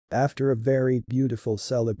After a very beautiful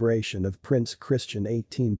celebration of Prince Christian's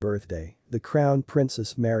 18th birthday, the Crown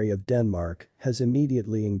Princess Mary of Denmark has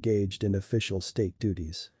immediately engaged in official state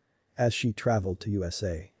duties. As she traveled to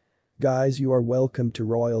USA. Guys, you are welcome to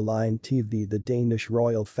Royal Line TV. The Danish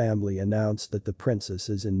royal family announced that the princess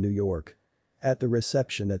is in New York. At the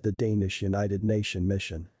reception at the Danish United Nation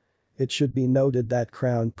mission. It should be noted that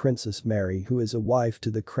Crown Princess Mary, who is a wife to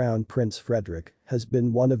the Crown Prince Frederick, has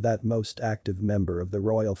been one of that most active member of the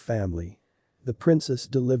royal family. The princess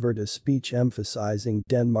delivered a speech emphasizing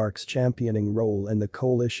Denmark's championing role in the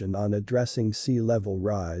coalition on addressing sea level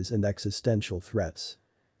rise and existential threats.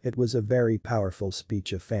 It was a very powerful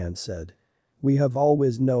speech, a fan said. We have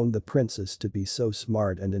always known the princess to be so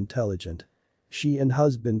smart and intelligent. She and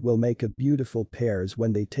husband will make a beautiful pairs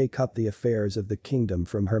when they take up the affairs of the kingdom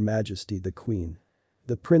from Her Majesty the Queen.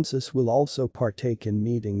 The princess will also partake in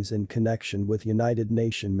meetings in connection with United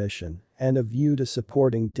Nation mission and a view to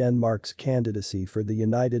supporting Denmark's candidacy for the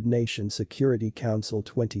United Nations Security Council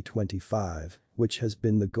 2025, which has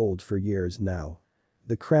been the goal for years now.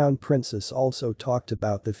 The Crown Princess also talked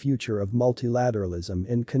about the future of multilateralism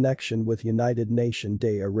in connection with United Nations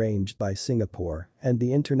Day arranged by Singapore and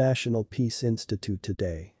the International Peace Institute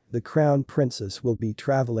today. The Crown Princess will be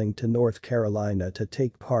traveling to North Carolina to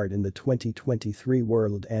take part in the 2023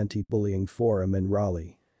 World Anti-Bullying Forum in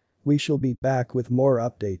Raleigh. We shall be back with more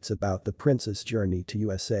updates about the princess journey to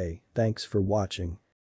USA. Thanks for watching.